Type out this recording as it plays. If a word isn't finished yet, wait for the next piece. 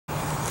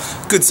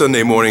Good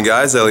Sunday morning,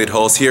 guys. Elliott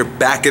Hulse here,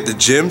 back at the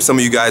gym. Some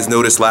of you guys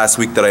noticed last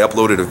week that I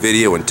uploaded a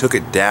video and took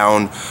it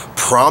down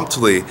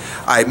promptly.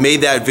 I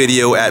made that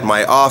video at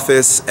my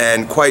office,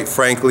 and quite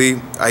frankly,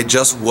 I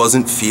just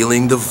wasn't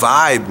feeling the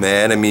vibe,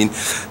 man. I mean,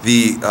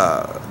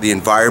 the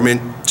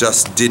environment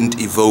just didn't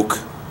evoke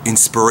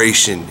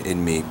inspiration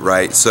in me,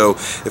 right? So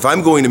if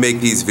I'm going to make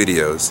these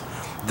videos,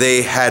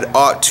 they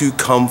ought to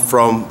come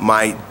from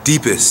my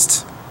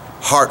deepest,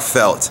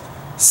 heartfelt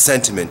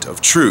sentiment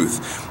of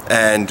truth.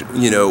 And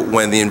you know,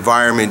 when the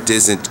environment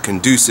isn't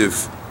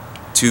conducive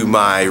to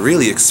my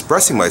really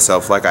expressing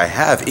myself like I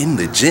have in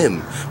the gym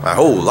my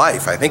whole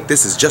life, I think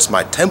this is just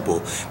my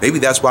temple. Maybe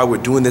that's why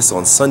we're doing this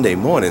on Sunday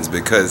mornings,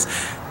 because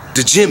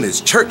the gym is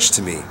church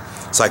to me,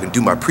 so I can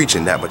do my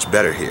preaching that much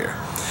better here.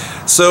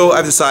 So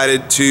I've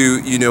decided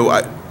to, you know,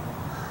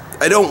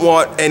 I don't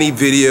want any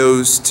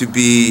videos to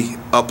be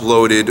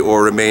uploaded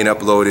or remain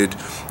uploaded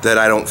that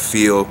I don't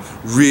feel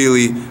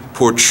really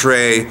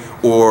portray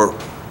or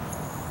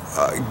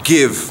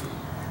give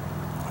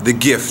the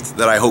gift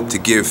that I hope to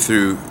give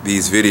through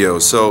these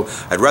videos. So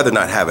I'd rather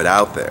not have it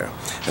out there.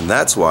 And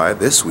that's why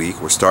this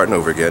week we're starting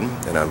over again,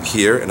 and I'm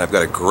here and I've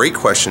got a great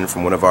question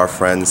from one of our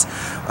friends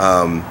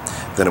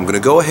that I'm going to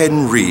go ahead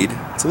and read.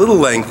 It's a little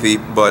lengthy,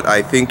 but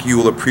I think you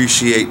will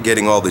appreciate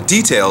getting all the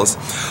details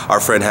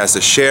our friend has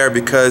to share,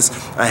 because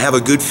I have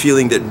a good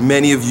feeling that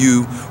many of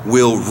you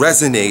will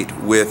resonate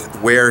with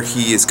where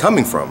he is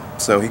coming from.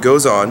 So he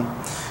goes on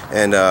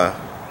and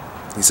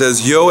he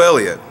says, "Yo,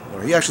 Elliott."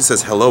 Or he actually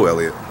says, "Hello,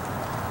 Elliott."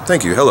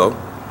 Thank you, hello.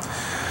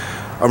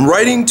 "I'm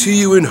writing to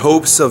you in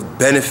hopes of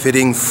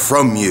benefiting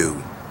from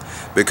you,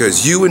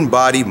 because you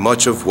embody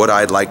much of what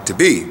I'd like to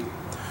be.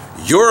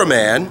 You're a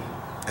man,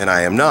 and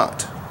I am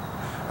not.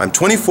 I'm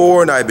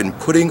 24 and I've been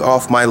putting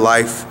off my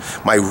life,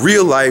 my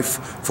real life,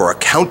 for a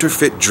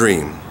counterfeit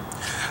dream.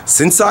 I've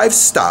since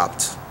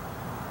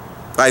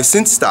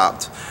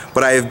stopped,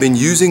 but I have been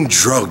using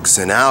drugs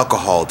and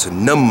alcohol to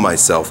numb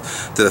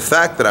myself to the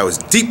fact that I was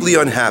deeply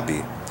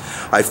unhappy.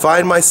 I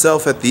find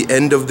myself at the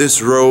end of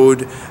this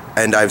road,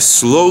 and I've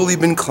slowly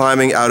been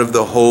climbing out of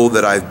the hole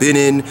that I've been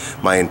in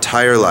my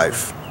entire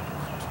life.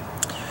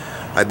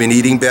 I've been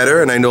eating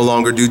better, and I no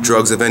longer do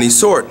drugs of any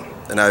sort,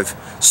 and I've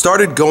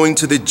started going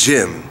to the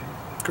gym."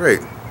 Great.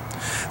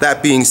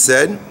 "That being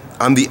said,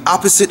 I'm the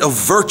opposite of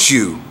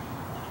virtue.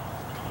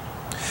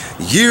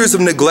 Years of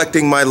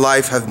neglecting my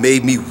life have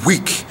made me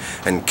weak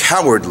and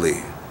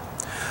cowardly.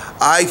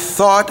 I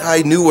thought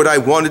I knew what I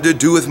wanted to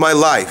do with my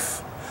life.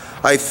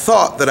 I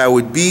thought that I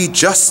would be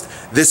just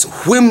this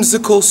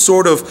whimsical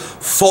sort of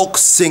folk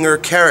singer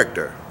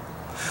character.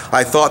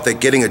 I thought that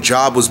getting a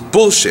job was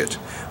bullshit,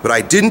 but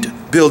I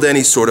didn't build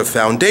any sort of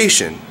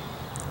foundation.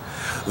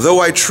 Though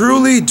I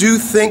truly do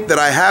think that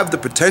I have the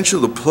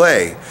potential to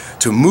play,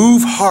 to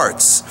move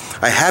hearts,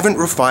 I haven't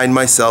refined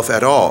myself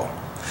at all.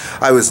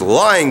 I was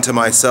lying to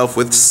myself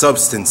with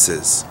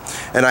substances,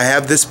 and I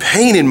have this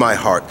pain in my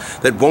heart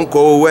that won't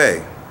go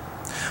away.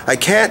 I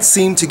can't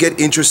seem to get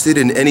interested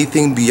in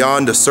anything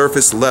beyond a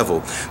surface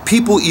level.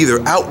 People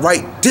either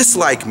outright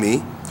dislike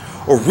me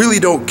or really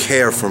don't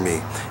care for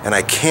me, and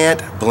I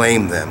can't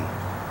blame them.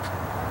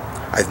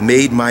 I've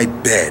made my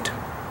bed.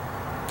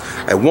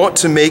 I want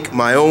to make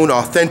my own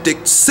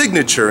authentic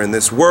signature in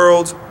this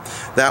world.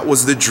 That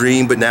was the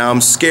dream, but now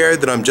I'm scared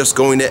that I'm just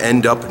going to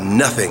end up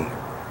nothing.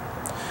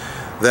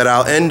 That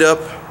I'll end up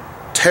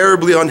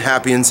terribly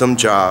unhappy in some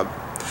job,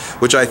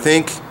 which I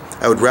think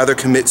I would rather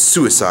commit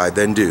suicide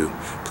than do.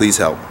 Please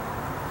help.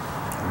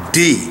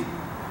 D."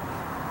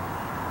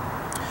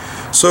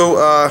 So,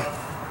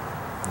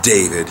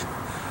 David.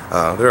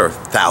 There are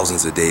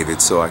thousands of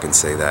Davids, so I can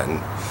say that, and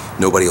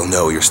nobody will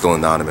know you're still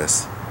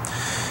anonymous.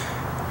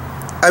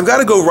 I've got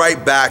to go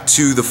right back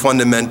to the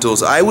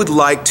fundamentals. I would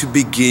like to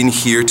begin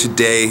here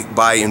today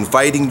by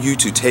inviting you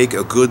to take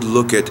a good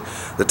look at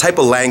the type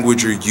of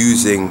language you're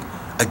using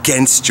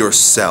against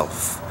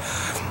yourself.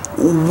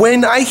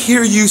 When I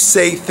hear you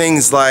say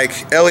things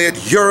like,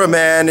 "Elliott, you're a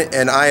man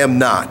and I am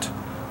not,"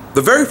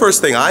 the very first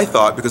thing I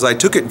thought, because I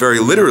took it very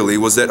literally,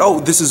 was that, oh,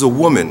 this is a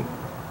woman.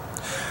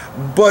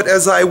 But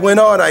as I went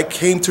on, I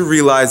came to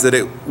realize that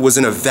it was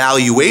an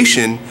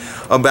evaluation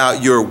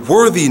about your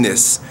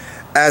worthiness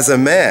as a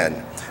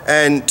man.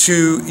 And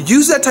to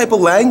use that type of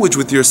language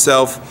with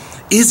yourself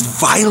is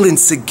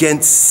violence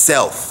against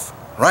self.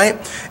 Right?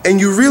 And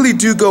you really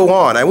do go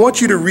on. I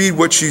want you to read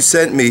what you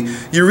sent me.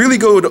 You really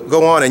go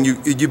on, and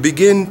you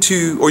begin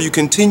to, or you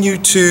continue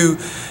to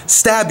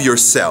stab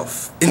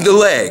yourself in the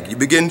leg. You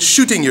begin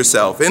shooting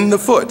yourself in the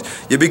foot.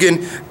 You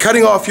begin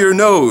cutting off your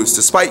nose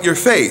to spite your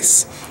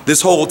face.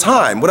 This whole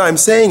time, what I'm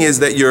saying is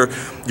that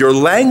your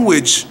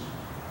language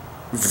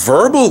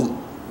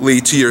verbally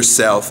to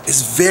yourself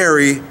is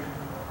very,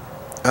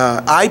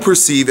 I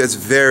perceive as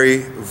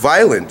very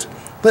violent.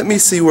 Let me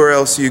see where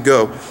else you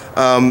go.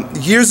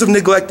 Years of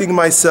neglecting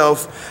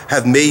myself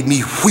have made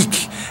me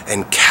weak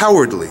and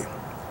cowardly.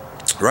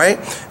 Right?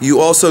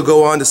 You also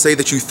go on to say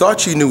that you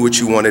thought you knew what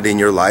you wanted in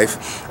your life,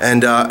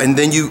 and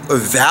then you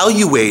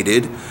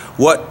evaluated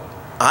what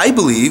I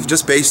believe,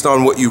 just based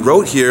on what you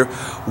wrote here,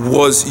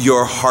 was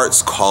your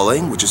heart's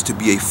calling, which is to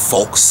be a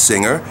folk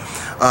singer.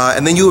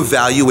 And then you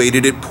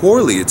evaluated it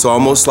poorly. It's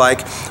almost like,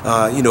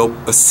 you know,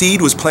 a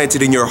seed was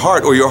planted in your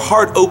heart, or your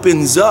heart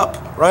opens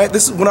up, right?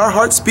 This is when our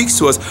heart speaks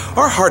to us.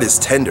 Our heart is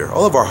tender.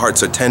 All of our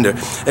hearts are tender.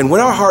 And when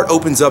our heart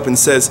opens up and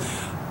says,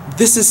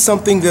 this is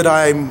something that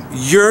I'm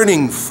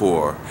yearning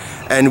for,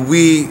 and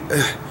we,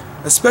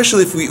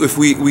 especially if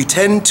we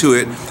tend to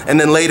it, and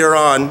then later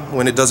on,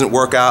 when it doesn't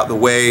work out the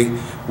way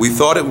we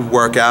thought it would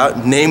work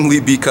out, namely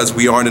because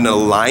we aren't in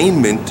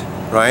alignment,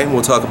 right? And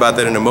we'll talk about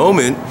that in a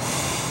moment.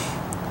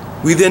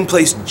 We then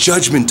place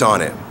judgment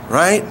on it,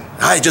 right?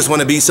 I just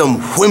want to be some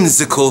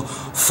whimsical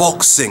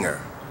folk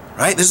singer,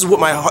 right? This is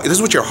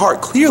what your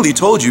heart clearly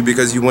told you,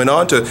 because you went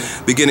on to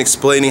begin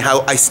explaining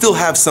how I still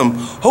have some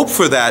hope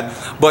for that,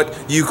 but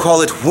you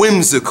call it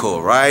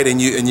whimsical, right? And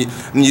you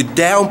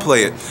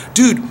downplay it.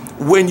 Dude,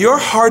 when your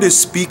heart is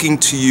speaking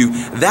to you,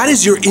 that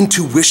is your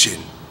intuition.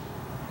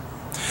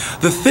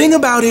 The thing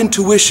about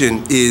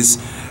intuition is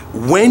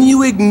when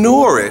you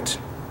ignore it,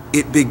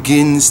 it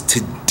begins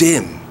to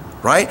dim,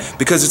 right?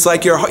 Because it's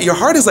like your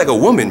heart is like a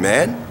woman,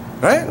 man,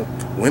 right?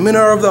 Women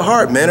are of the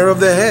heart, men are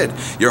of the head.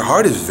 Your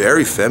heart is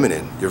very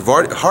feminine. Your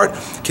heart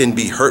can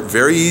be hurt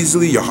very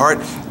easily. Your heart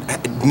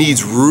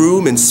needs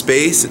room and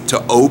space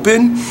to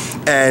open.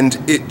 And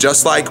it,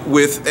 just like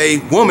with a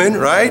woman,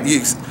 right?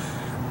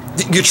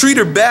 You treat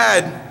her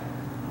bad,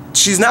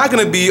 she's not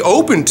going to be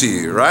open to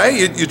you,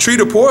 right? You treat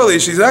her poorly,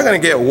 she's not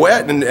going to get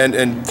wet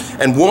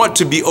and want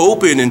to be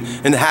open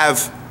and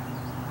have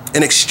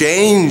an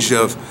exchange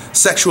of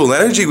sexual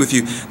energy with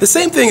you. The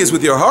same thing is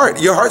with your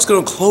heart. Your heart's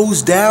going to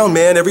close down,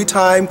 man, every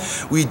time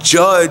we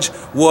judge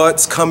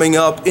what's coming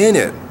up in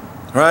it,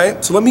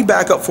 right? So let me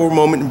back up for a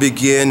moment and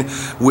begin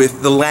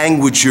with the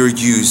language you're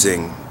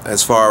using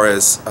as far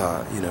as,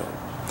 you know,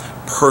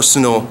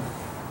 personal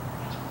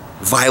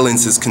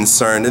violence is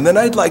concerned. And then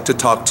I'd like to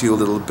talk to you a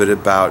little bit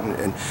about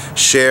and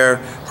share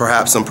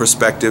perhaps some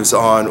perspectives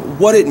on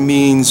what it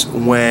means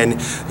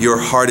when your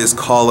heart is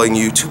calling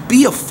you to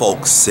be a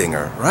folk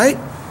singer, right?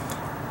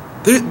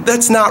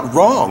 That's not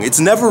wrong. It's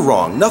never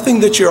wrong.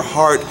 Nothing that your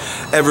heart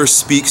ever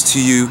speaks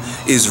to you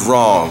is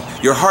wrong.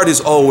 Your heart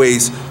is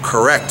always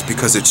correct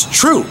because it's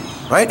true,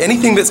 right?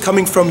 Anything that's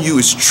coming from you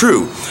is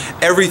true.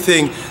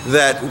 Everything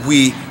that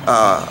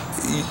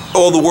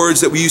all the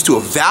words that we use to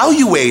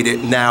evaluate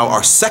it now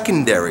are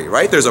secondary,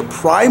 right? There's a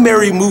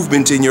primary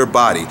movement in your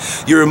body.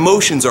 Your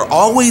emotions are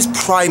always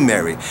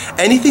primary.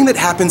 Anything that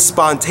happens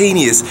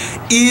spontaneous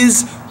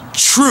is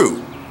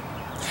true.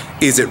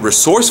 Is it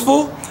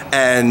resourceful?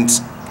 And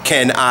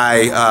can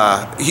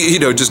I, you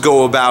know, just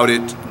go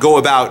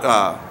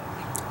about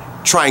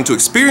trying to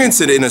experience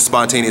it in a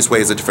spontaneous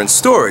way is a different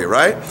story,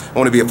 right? I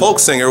want to be a folk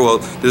singer. Well,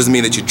 that doesn't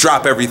mean that you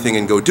drop everything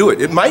and go do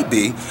it. It might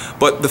be,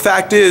 but the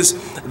fact is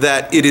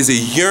that it is a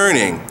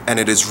yearning, and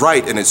it is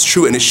right, and it's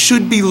true, and it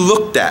should be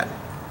looked at.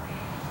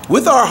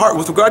 With our heart,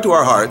 with regard to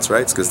our hearts,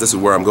 right? Because this is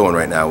where I'm going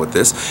right now with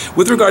this.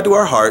 With regard to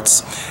our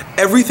hearts,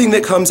 everything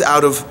that comes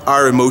out of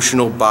our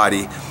emotional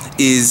body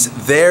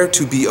is there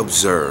to be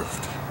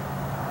observed.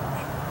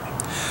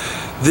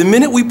 The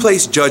minute we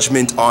place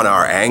judgment on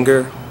our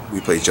anger,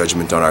 we place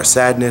judgment on our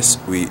sadness,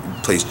 we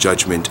place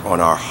judgment on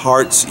our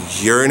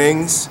heart's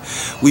yearnings,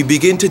 we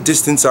begin to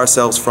distance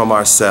ourselves from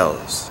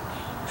ourselves.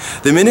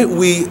 The minute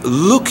we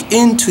look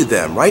into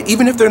them, right,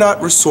 even if they're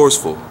not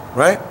resourceful,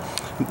 right?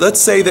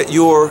 Let's say that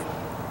your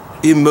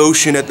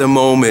emotion at the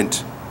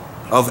moment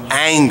of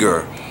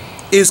anger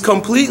is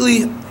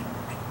completely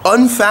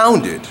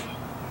unfounded.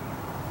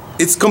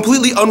 It's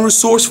completely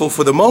unresourceful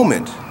for the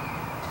moment.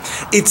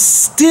 It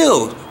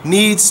still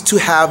needs to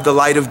have the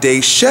light of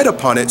day shed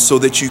upon it so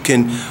that you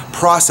can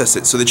process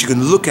it, so that you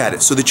can look at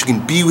it, so that you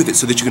can be with it,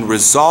 so that you can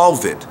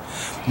resolve it.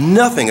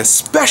 Nothing,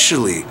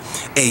 especially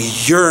a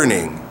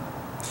yearning,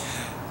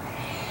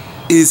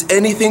 is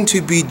anything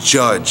to be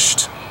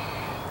judged.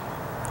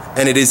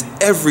 And it is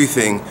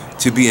everything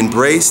to be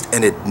embraced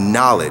and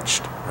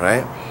acknowledged,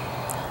 right?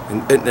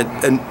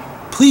 And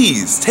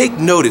please take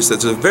notice that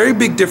there's a very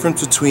big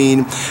difference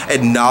between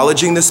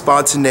acknowledging the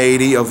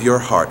spontaneity of your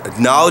heart,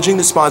 acknowledging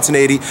the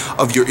spontaneity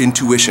of your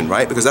intuition,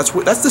 right? Because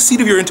that's the seat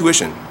of your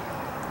intuition.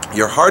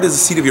 Your heart is the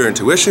seat of your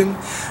intuition,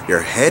 your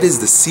head is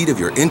the seat of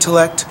your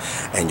intellect,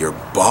 and your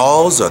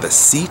balls are the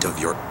seat of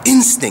your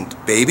instinct,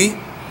 baby.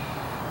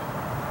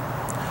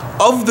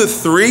 Of the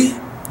three,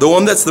 the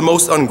one that's the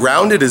most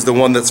ungrounded is the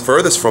one that's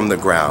furthest from the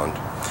ground.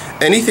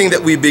 Anything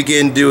that we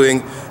begin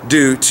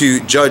do to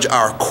judge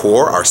our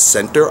core, our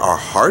center, our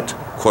heart,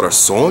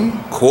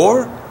 corazón,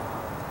 core,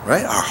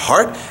 right? Our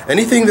heart,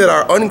 anything that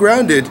our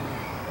ungrounded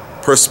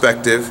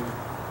perspective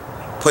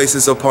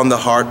places upon the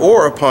heart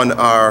or upon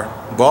our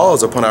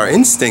balls, upon our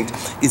instinct,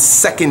 is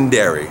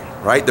secondary,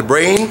 right? The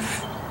brain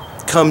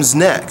comes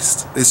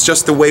next. It's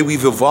just the way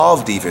we've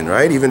evolved even,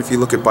 right? Even if you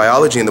look at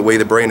biology and the way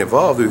the brain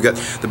evolved, we've got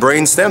the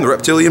brain stem, the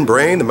reptilian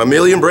brain, the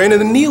mammalian brain,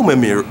 and the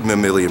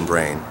neo-mammalian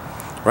brain,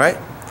 right?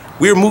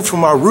 We are moved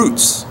from our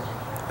roots,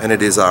 and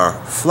it is our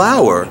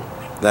flower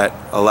that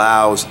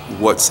allows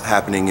what's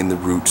happening in the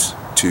roots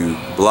to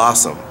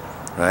blossom.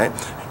 right?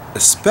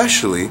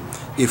 Especially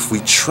if we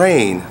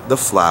train the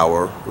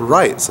flower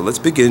right. So let's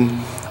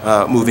begin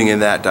moving in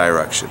that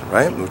direction,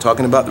 right? We're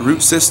talking about the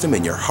root system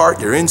and your heart,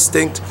 your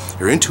instinct,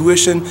 your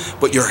intuition,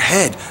 but your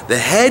head. The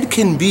head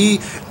can be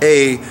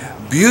a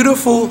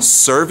beautiful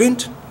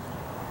servant,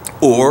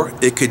 or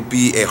it could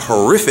be a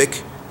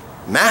horrific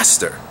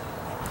master.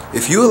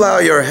 If you allow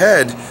your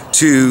head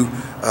to,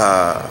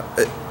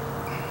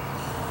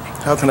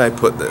 how can I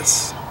put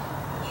this?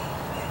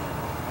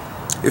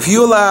 If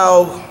you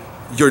allow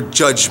your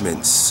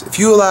judgments, if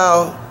you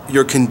allow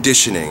your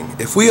conditioning,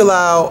 if we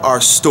allow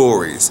our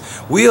stories,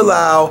 we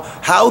allow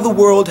how the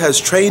world has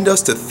trained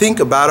us to think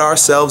about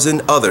ourselves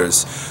and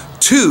others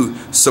to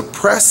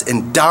suppress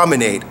and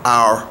dominate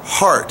our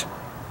heart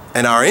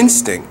and our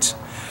instinct,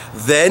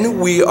 then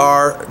we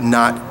are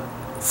not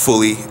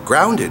fully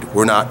grounded.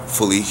 We're not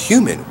fully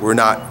human. We're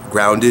not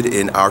grounded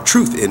in our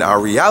truth, in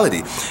our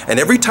reality. And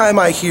every time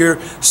I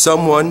hear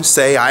someone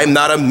say, I'm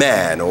not a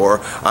man, or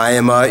I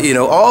am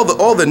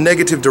all the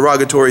negative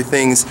derogatory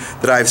things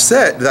that I've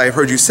said, that I've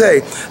heard you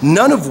say,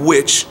 none of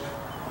which,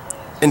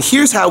 and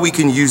here's how we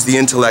can use the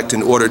intellect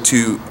in order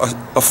to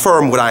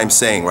affirm what I'm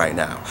saying right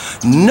now.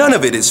 None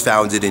of it is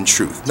founded in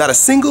truth. Not a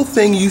single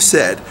thing you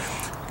said.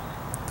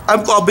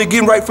 I'll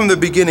begin right from the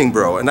beginning,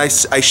 bro, and I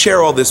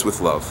share all this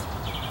with love.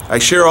 I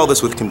share all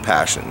this with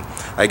compassion.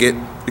 I get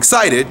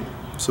excited,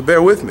 so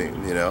bear with me,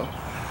 you know.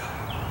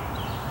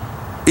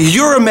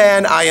 You're a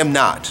man, I am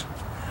not.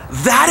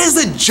 That is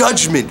a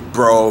judgment,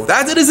 bro.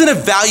 That is an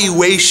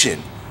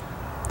evaluation.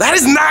 That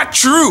is not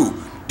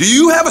true. Do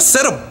you have a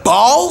set of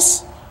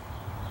balls?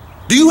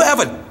 Do you have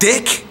a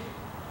dick?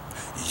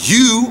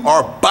 You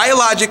are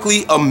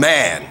biologically a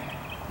man,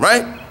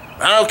 right?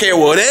 I don't care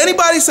what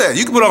anybody says.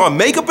 You can put on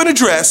makeup and a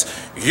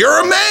dress.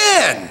 You're a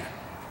man.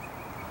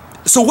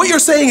 So what you're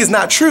saying is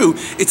not true.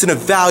 It's an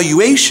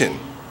evaluation,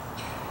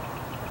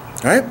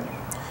 right?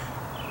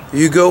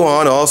 You go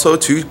on also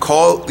to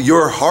call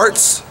your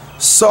heart's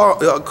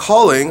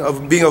calling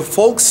of being a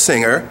folk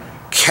singer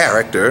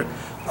character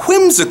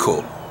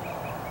whimsical.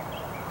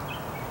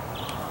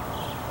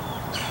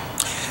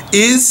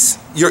 Is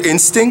your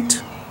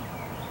instinct,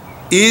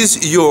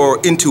 is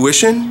your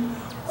intuition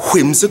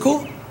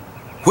whimsical?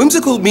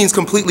 Whimsical means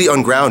completely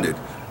ungrounded.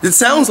 It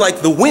sounds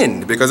like the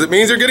wind because it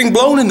means you're getting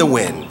blown in the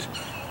wind.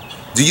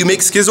 Do you make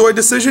schizoid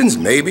decisions?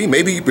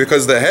 Maybe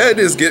because the head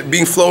is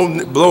being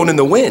blown in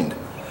the wind.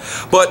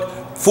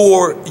 But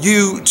for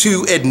you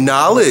to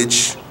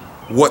acknowledge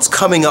what's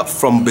coming up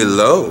from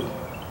below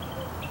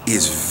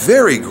is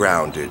very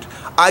grounded.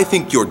 I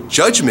think your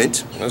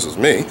judgment, this is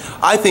me,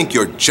 I think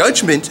your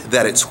judgment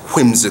that it's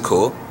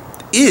whimsical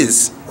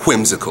is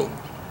whimsical.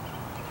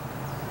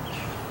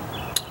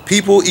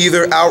 People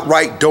either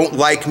outright don't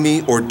like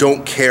me or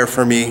don't care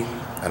for me,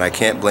 and I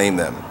can't blame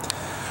them.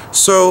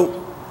 So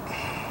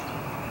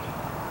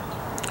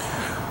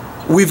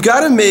we've got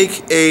to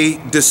make a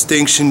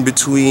distinction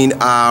between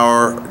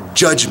our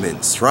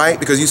judgments, right?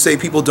 Because you say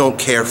people don't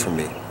care for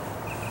me,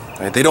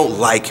 right? They don't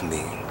like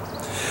me.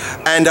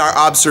 And our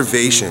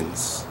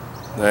observations,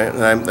 right?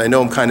 And I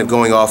know I'm kind of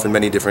going off in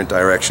many different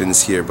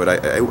directions here, but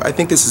I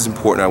think this is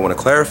important. I want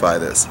to clarify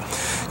this.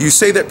 You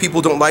say that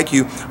people don't like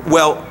you.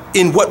 Well,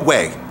 in what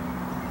way?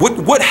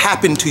 What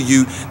happened to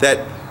you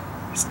that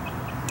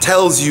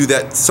tells you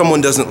that someone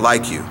doesn't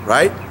like you,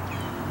 right?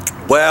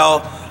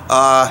 Well,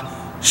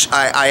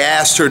 I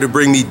asked her to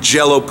bring me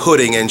Jell-O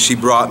pudding and she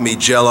brought me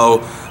Jell-O,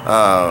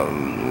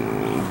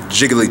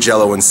 jiggly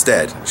Jell-O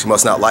instead. She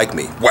must not like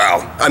me.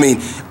 Well, I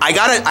mean,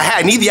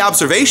 I need the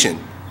observation.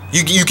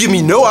 You give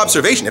me no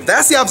observation. If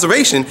that's the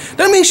observation,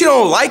 doesn't mean she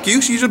don't like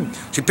you. She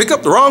picked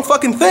up the wrong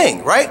fucking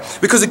thing, right?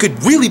 Because it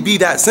could really be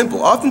that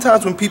simple.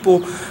 Oftentimes when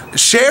people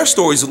share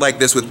stories like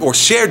this or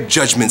share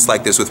judgments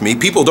like this with me,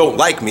 people don't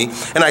like me,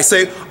 and I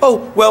say,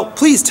 oh, well,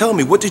 please tell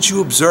me, what did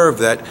you observe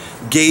that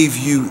gave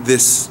you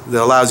this,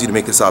 that allows you to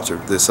make this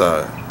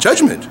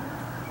judgment?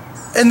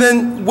 And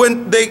then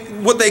when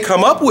what they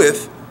come up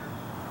with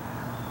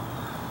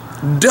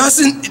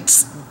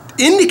doesn't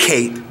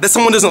indicate that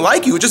someone doesn't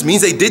like you. It just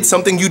means they did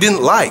something you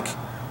didn't like,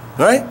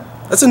 right?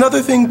 That's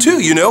another thing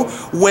too, you know?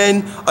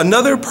 When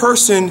another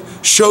person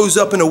shows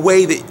up in a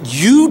way that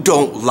you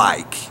don't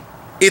like,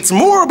 it's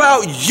more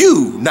about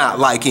you not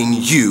liking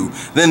you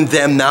than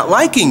them not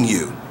liking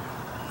you,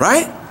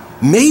 right?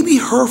 Maybe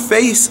her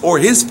face or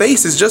his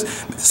face is just,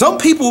 some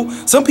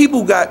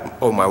people got,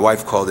 oh, my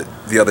wife called it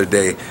the other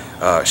day,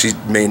 she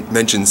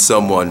mentioned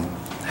someone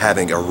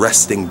having a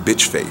resting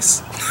bitch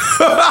face.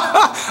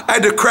 I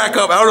had to crack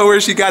up. I don't know where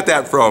she got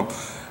that from.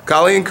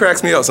 Colleen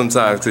cracks me up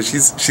sometimes because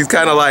she's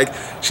kind of like,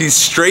 she's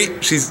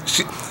straight.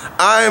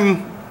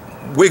 I'm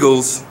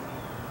Wiggles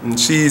and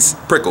she's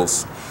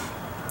Prickles.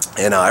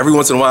 And every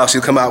once in a while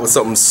she'll come out with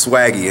something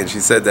swaggy, and she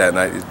said that, and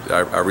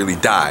I really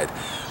died.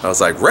 I was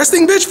like,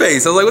 resting bitch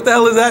face. I was like, what the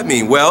hell does that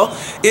mean? Well,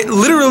 it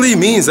literally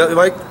means that,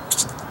 like,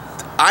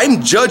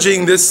 I'm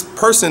judging this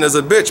person as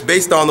a bitch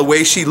based on the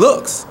way she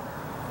looks.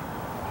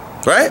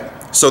 Right?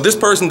 So this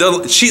person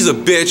she's a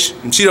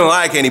bitch and she don't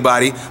like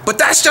anybody, but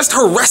that's just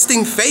her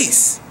resting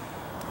face.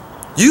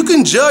 You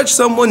can judge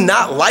someone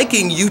not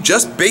liking you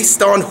just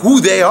based on who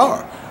they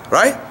are,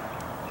 right?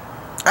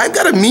 I've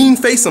got a mean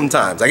face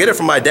sometimes. I get it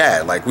from my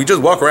dad. Like, we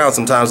just walk around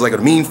sometimes like a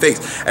mean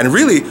face. And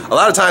really, a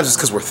lot of times it's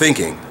because we're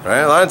thinking, right?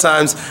 A lot of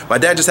times my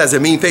dad just has a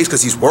mean face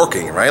because he's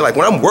working, right? Like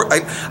when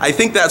I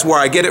think that's where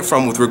I get it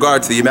from with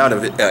regard to the amount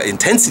of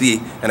intensity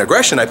and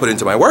aggression I put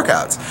into my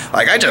workouts.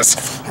 Like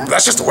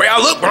that's just the way I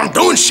look when I'm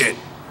doing shit.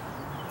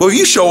 Well, if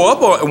you show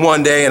up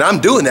one day and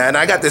I'm doing that and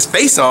I got this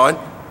face on,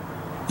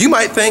 you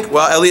might think,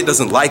 well, Elliott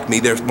doesn't like me.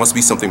 There must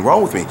be something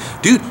wrong with me.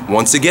 Dude,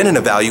 once again, an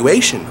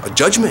evaluation, a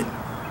judgment.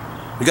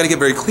 We got to get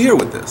very clear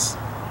with this.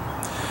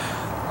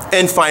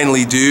 And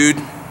finally, dude,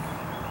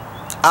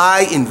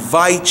 I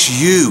invite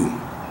you,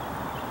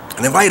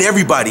 and invite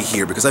everybody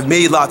here, because I've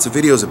made lots of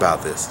videos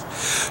about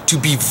this, to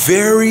be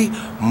very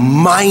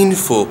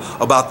mindful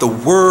about the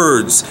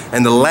words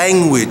and the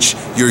language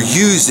you're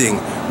using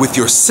with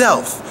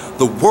yourself.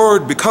 The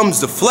word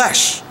becomes the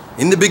flesh.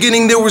 In the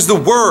beginning, there was the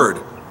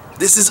word.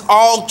 This is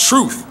all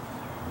truth,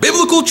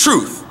 biblical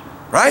truth,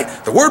 right?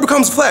 The word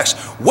becomes flesh.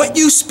 What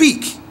you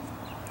speak.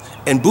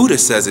 And Buddha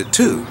says it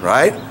too,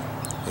 right?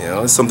 You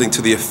know, it's something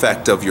to the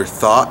effect of your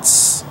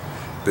thoughts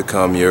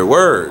become your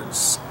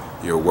words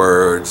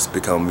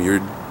become your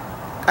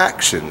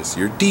actions,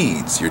 your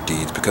deeds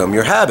become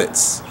your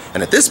habits.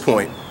 And at this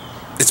point,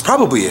 it's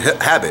probably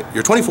a habit.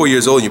 You're 24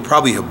 years old and you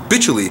probably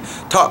habitually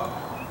talk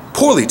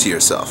poorly to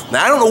yourself.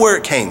 Now, I don't know where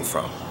it came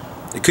from.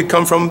 It could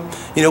come from,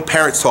 you know,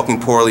 parents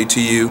talking poorly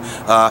to you.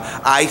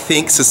 I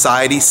think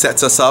society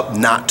sets us up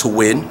not to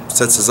win,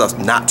 sets us up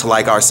not to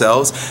like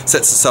ourselves,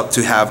 sets us up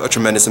to have a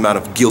tremendous amount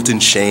of guilt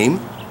and shame,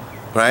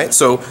 right?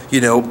 So,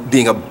 you know,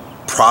 being a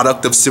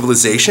product of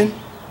civilization,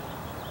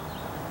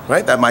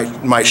 right? That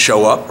might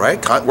show up, right?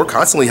 We're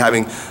constantly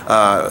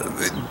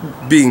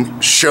being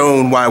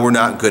shown why we're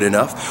not good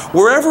enough.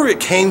 Wherever it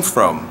came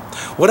from,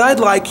 what I'd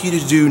like you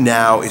to do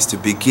now is to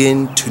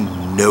begin to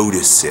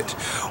notice it.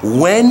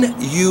 When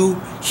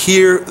you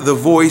hear the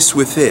voice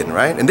within,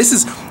 right? And this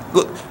is,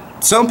 look,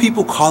 some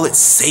people call it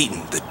Satan,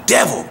 the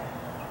devil,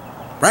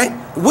 right?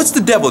 What's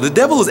the devil? The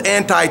devil is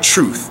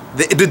anti-truth.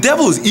 The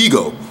devil is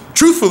ego.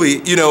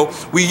 Truthfully, you know,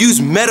 we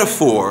use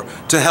metaphor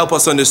to help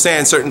us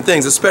understand certain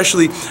things,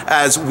 especially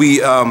as we,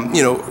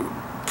 you know,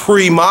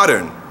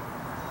 pre-modern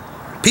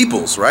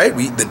peoples, right?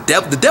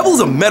 The devil's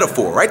a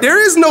metaphor, right?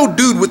 There is no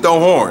dude with the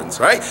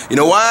horns, right? You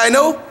know why I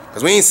know?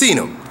 Because we ain't seen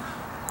him,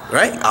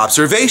 right?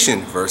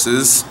 Observation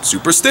versus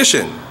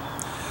superstition.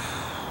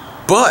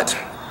 But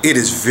it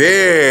is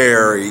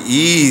very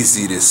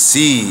easy to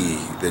see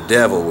the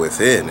devil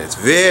within. It's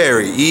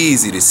very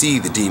easy to see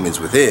the demons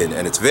within.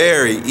 And it's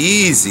very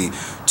easy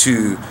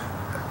to,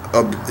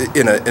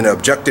 in an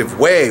objective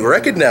way,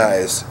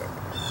 recognize,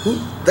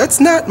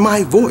 that's not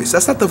my voice.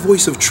 That's not the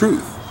voice of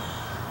truth.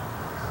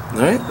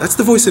 Right? That's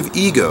the voice of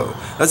ego.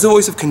 That's the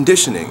voice of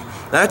conditioning.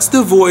 That's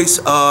the voice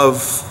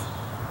of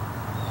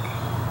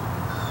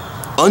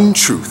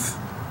untruth.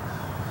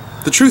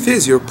 The truth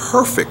is, you're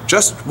perfect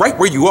just right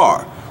where you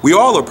are. We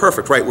all are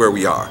perfect right where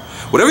we are.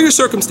 Whatever your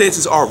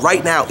circumstances are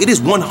right now, it is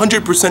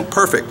 100%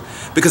 perfect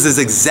because it's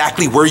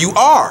exactly where you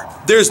are.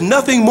 There's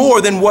nothing more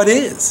than what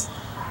is.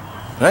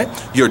 Right?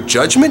 Your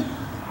judgment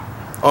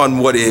on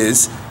what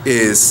is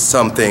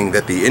something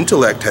that the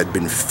intellect had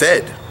been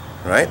fed.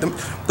 Right?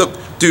 Look,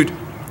 dude,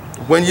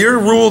 when you're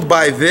ruled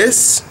by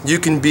this,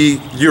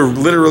 you're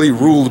literally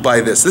ruled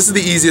by this. This is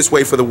the easiest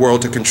way for the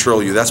world to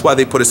control you. That's why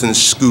they put us in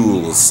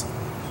schools,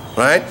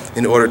 right?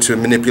 In order to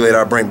manipulate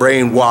our brain,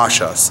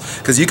 brainwash us.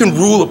 Because you can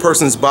rule a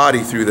person's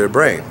body through their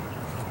brain.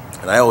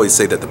 And I always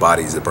say that the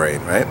body is the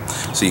brain, right?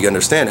 So you can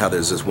understand how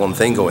there's this one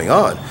thing going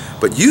on.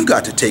 But you've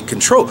got to take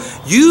control.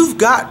 You've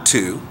got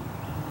to,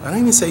 I don't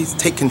even say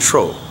take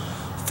control.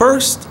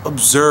 First,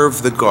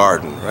 observe the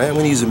garden, right? I'm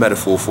going to use a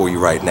metaphor for you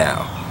right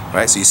now.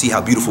 Right? So you see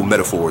how beautiful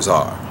metaphors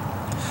are.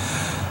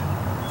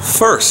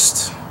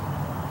 First,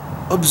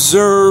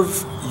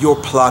 observe your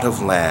plot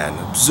of land.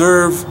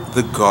 Observe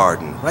the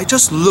garden, right?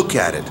 Just look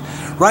at it.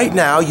 Right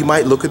now, you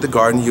might look at the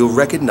garden, you'll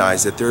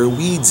recognize that there are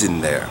weeds in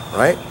there,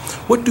 right?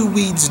 What do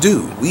weeds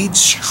do? Weeds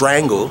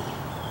strangle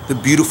the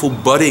beautiful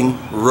budding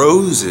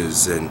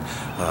roses and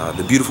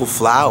the beautiful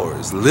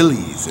flowers,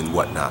 lilies and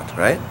whatnot,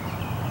 right?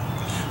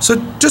 So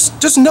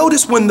just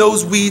notice when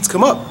those weeds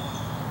come up.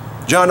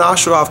 John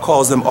Ostroff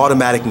calls them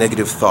automatic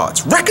negative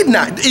thoughts.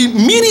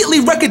 Immediately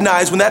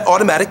recognize when that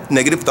automatic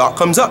negative thought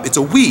comes up. It's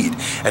a weed,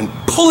 and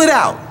pull it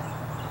out.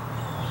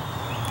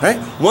 Right?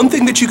 One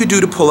thing that you could do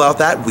to pull out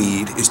that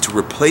weed is to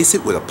replace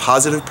it with a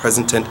positive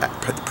present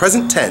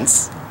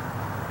tense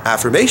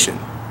affirmation.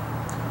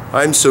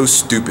 I'm so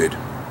stupid.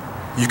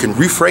 You can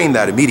reframe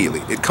that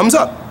immediately. It comes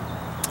up.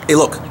 Hey,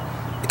 look,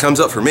 it comes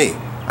up for me.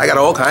 I got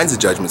all kinds of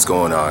judgments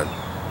going on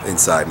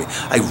inside me.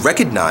 I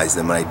recognize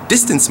them and I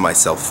distance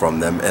myself from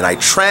them and I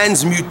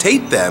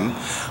transmutate them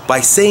by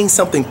saying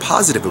something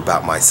positive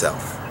about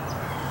myself.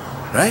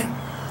 Right?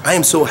 I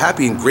am so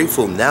happy and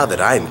grateful now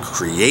that I am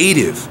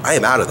creative. I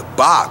am out of the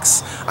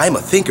box. I am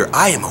a thinker.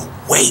 I am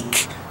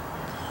awake.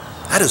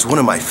 That is one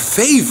of my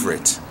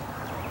favorite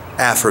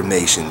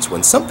affirmations.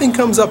 When something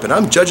comes up and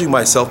I'm judging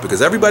myself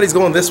because everybody's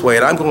going this way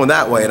and I'm going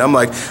that way and I'm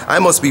like, I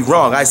must be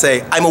wrong, I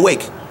say, I'm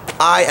awake.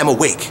 I am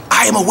awake.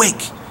 I am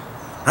awake.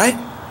 Right?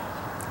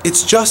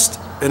 It's just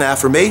an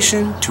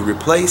affirmation to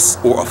replace,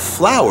 or a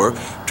flower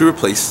to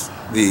replace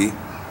the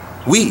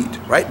weed.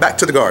 Right? Back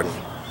to the garden.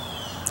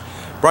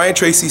 Brian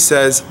Tracy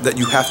says that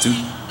you have to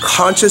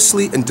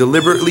consciously and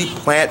deliberately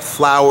plant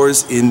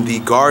flowers in the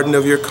garden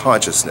of your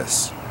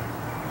consciousness.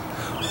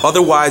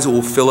 Otherwise, it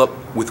will fill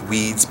up with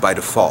weeds by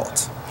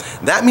default.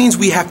 That means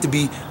we have to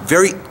be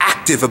very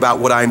active about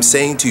what I'm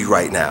saying to you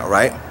right now,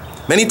 right?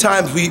 Many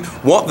times we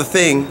want the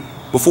thing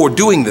before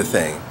doing the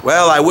thing.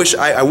 Well, I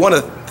want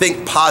to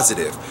think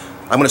positive.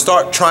 I'm going to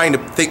start trying to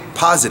think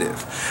positive.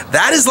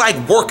 That is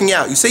like working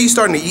out. You say you're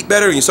starting to eat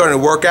better and you're starting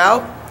to work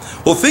out.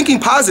 Well, thinking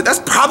positive, that's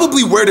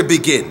probably where to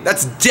begin.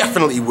 That's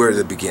definitely where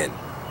to begin.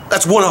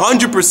 That's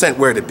 100%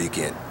 where to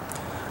begin.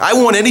 I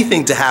want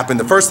anything to happen,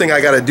 the first thing I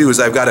got to do is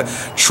I've got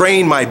to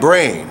train my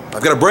brain.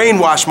 I've got to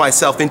brainwash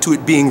myself into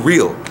it being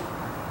real.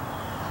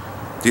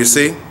 Do you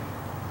see?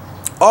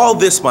 All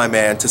this, my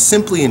man, to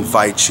simply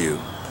invite you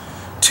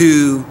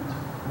to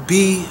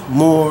be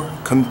more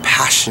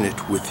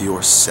compassionate with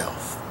yourself.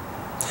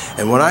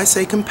 And when I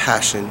say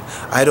compassion,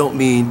 I don't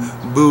mean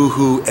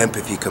boo-hoo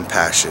empathy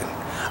compassion.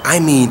 I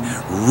mean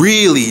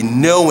really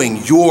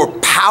knowing your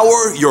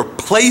power, your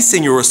place,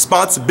 and your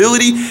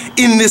responsibility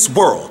in this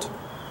world.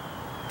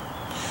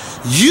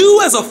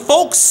 You as a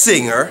folk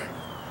singer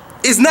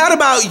is not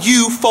about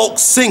you folk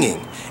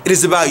singing. It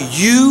is about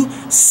you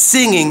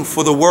singing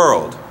for the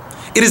world.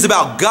 It is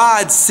about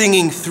God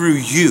singing through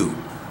you.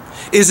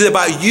 It is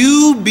about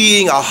you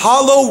being a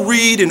hollow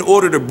reed in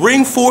order to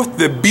bring forth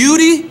the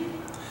beauty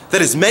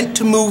that is meant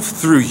to move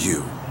through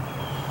you.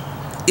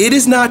 It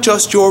is not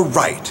just your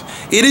right.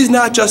 It is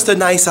not just a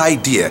nice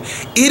idea.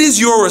 It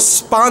is your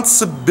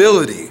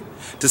responsibility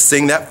to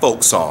sing that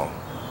folk song.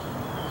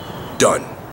 Done.